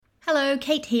Hello,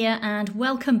 Cate here, and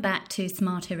welcome back to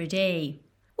Smarter AD.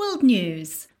 World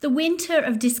news. The winter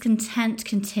of discontent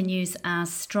continues as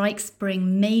strikes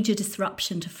bring major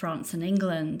disruption to France and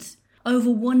England. Over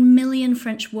 1 million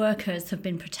French workers have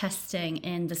been protesting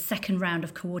in the second round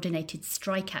of coordinated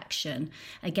strike action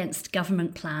against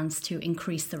government plans to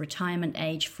increase the retirement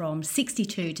age from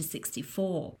 62 to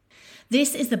 64.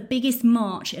 This is the biggest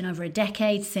march in over a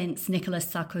decade since Nicolas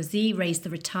Sarkozy raised the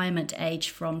retirement age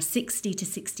from 60 to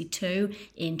 62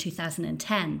 in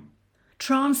 2010.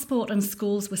 Transport and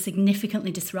schools were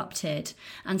significantly disrupted,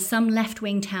 and some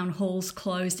left-wing town halls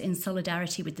closed in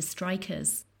solidarity with the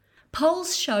strikers.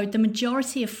 Polls showed the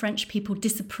majority of French people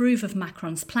disapprove of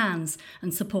Macron's plans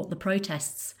and support the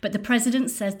protests, but the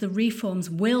president says the reforms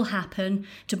will happen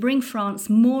to bring France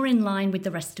more in line with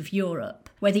the rest of Europe,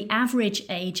 where the average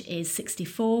age is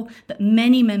 64, but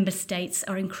many member states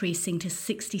are increasing to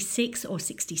 66 or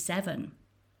 67.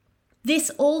 This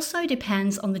also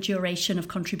depends on the duration of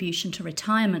contribution to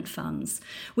retirement funds,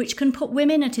 which can put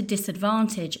women at a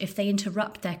disadvantage if they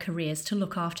interrupt their careers to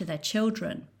look after their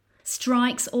children.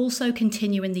 Strikes also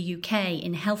continue in the UK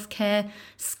in healthcare,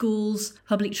 schools,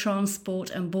 public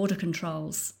transport and border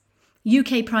controls.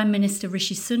 UK Prime Minister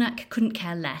Rishi Sunak couldn't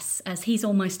care less, as he's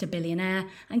almost a billionaire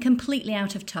and completely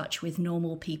out of touch with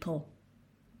normal people.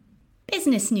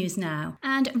 Business news now,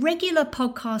 and regular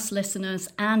podcast listeners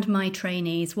and my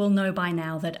trainees will know by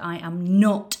now that I am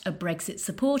not a Brexit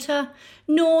supporter,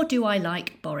 nor do I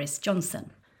like Boris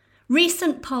Johnson.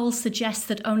 Recent polls suggest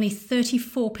that only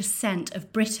 34%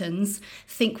 of Britons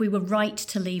think we were right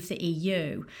to leave the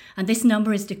EU, and this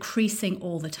number is decreasing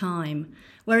all the time,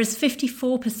 whereas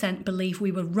 54% believe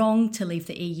we were wrong to leave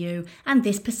the EU, and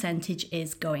this percentage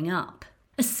is going up.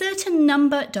 A certain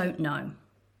number don't know.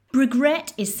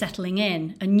 Regret is settling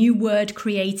in, a new word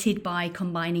created by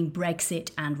combining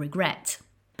Brexit and regret.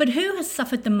 But who has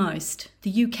suffered the most,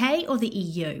 the UK or the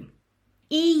EU?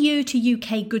 EU to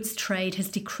UK goods trade has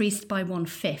decreased by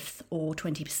 1/5, or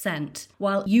 20%,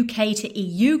 while UK to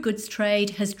EU goods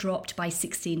trade has dropped by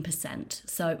 16%,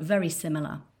 so very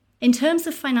similar. In terms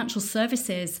of financial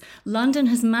services, London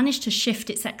has managed to shift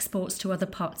its exports to other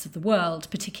parts of the world,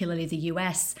 particularly the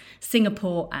US,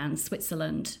 Singapore and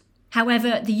Switzerland.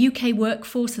 However, the UK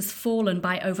workforce has fallen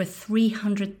by over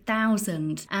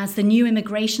 300,000 as the new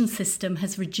immigration system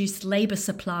has reduced labour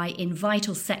supply in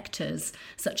vital sectors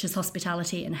such as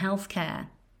hospitality and healthcare.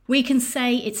 We can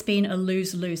say it's been a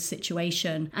lose-lose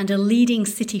situation, and a leading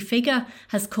city figure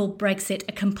has called Brexit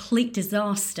a complete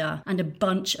disaster and a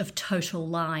bunch of total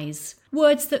lies.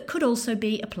 Words that could also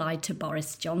be applied to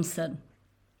Boris Johnson.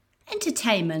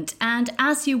 Entertainment, and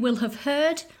as you will have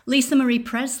heard, Lisa Marie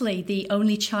Presley, the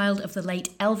only child of the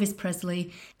late Elvis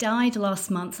Presley, died last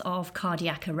month of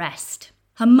cardiac arrest.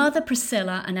 Her mother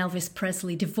Priscilla and Elvis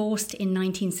Presley divorced in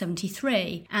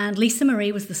 1973, and Lisa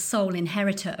Marie was the sole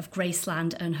inheritor of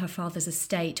Graceland and her father's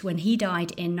estate when he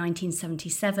died in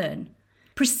 1977.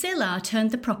 Priscilla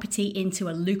turned the property into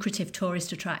a lucrative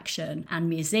tourist attraction and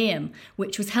museum,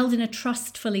 which was held in a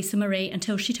trust for Lisa Marie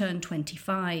until she turned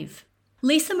 25.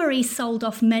 Lisa Marie sold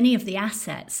off many of the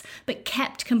assets, but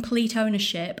kept complete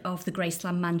ownership of the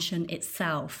Graceland mansion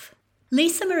itself.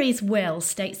 Lisa Marie's will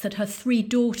states that her 3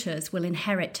 daughters will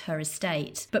inherit her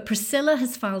estate, but Priscilla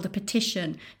has filed a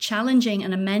petition challenging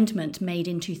an amendment made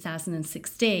in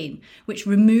 2016, which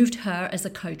removed her as a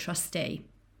co-trustee.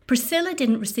 Priscilla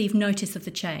didn't receive notice of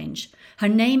the change. Her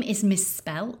name is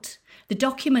misspelt. The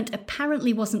document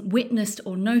apparently wasn't witnessed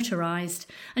or notarized,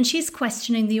 and she's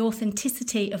questioning the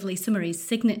authenticity of Lisa Marie's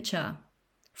signature.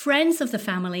 Friends of the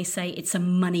family say it's a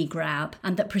money grab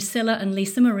and that Priscilla and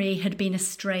Lisa Marie had been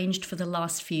estranged for the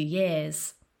last few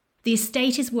years. The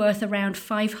estate is worth around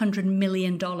 $500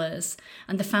 million,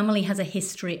 and the family has a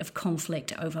history of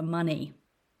conflict over money.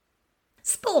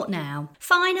 Sport now.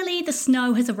 Finally, the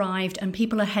snow has arrived and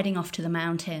people are heading off to the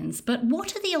mountains, but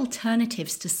what are the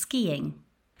alternatives to skiing?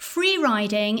 Free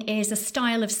riding is a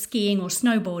style of skiing or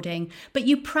snowboarding, but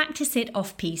you practice it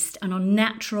off-piste and on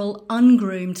natural,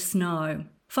 ungroomed snow.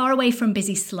 Far away from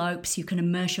busy slopes, you can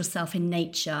immerse yourself in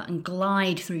nature and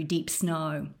glide through deep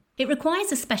snow. It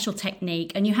requires a special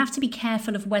technique, and you have to be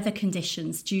careful of weather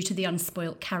conditions due to the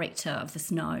unspoilt character of the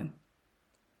snow.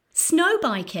 Snow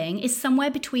biking is somewhere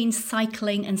between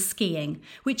cycling and skiing,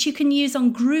 which you can use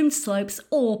on groomed slopes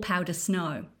or powder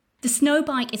snow. The snow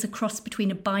bike is a cross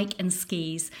between a bike and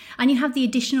skis, and you have the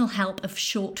additional help of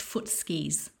short foot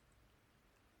skis.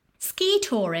 Ski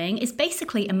touring is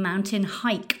basically a mountain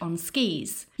hike on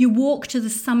skis. You walk to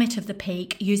the summit of the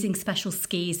peak using special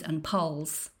skis and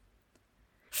poles.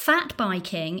 Fat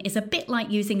biking is a bit like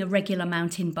using a regular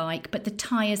mountain bike, but the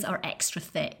tyres are extra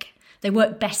thick. They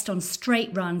work best on straight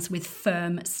runs with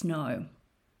firm snow.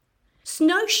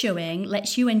 Snowshoeing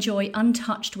lets you enjoy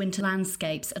untouched winter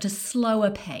landscapes at a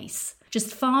slower pace.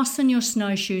 Just fasten your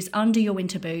snowshoes under your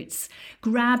winter boots,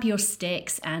 grab your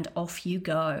sticks, and off you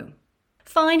go.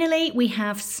 Finally, we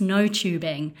have snow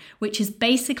tubing, which is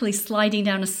basically sliding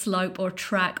down a slope or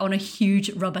track on a huge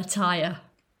rubber tyre.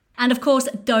 And of course,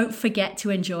 don't forget to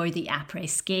enjoy the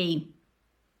après-ski.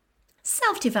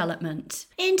 Self-development.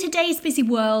 In today's busy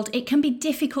world, it can be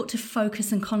difficult to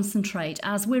focus and concentrate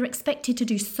as we're expected to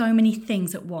do so many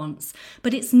things at once,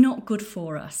 but it's not good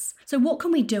for us. So what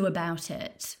can we do about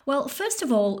it? Well, first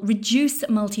of all, reduce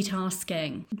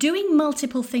multitasking. Doing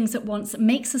multiple things at once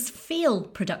makes us feel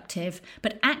productive,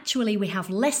 but actually we have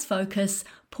less focus,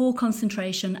 poor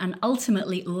concentration, and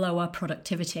ultimately lower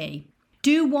productivity.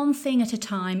 Do one thing at a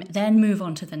time, then move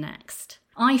on to the next.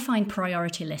 I find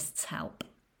priority lists help.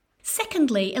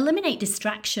 Secondly, eliminate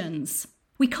distractions.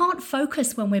 We can't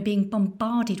focus when we're being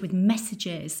bombarded with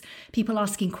messages, people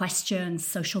asking questions,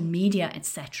 social media,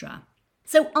 etc.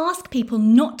 So ask people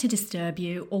not to disturb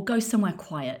you or go somewhere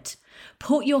quiet.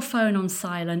 Put your phone on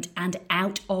silent and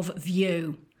out of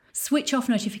view. Switch off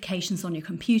notifications on your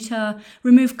computer.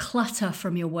 Remove clutter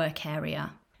from your work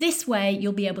area. This way,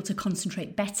 you'll be able to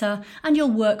concentrate better and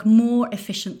you'll work more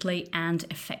efficiently and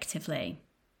effectively.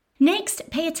 Next,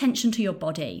 pay attention to your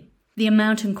body. The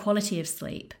amount and quality of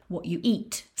sleep, what you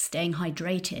eat, staying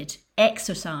hydrated,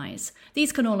 exercise,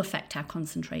 these can all affect our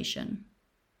concentration.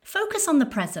 Focus on the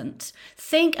present.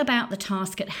 Think about the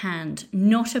task at hand,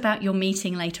 not about your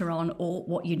meeting later on or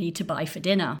what you need to buy for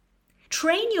dinner.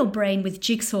 Train your brain with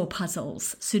jigsaw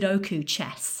puzzles, Sudoku,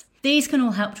 chess. These can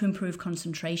all help to improve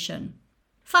concentration.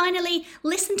 Finally,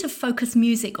 listen to focus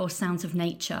music or sounds of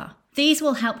nature. These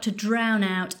will help to drown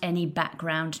out any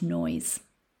background noise.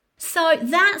 So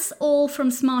that's all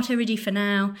from Smart Everyday for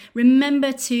now.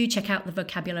 Remember to check out the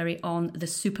vocabulary on the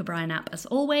Super Brian app as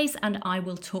always, and I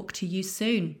will talk to you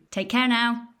soon. Take care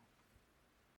now.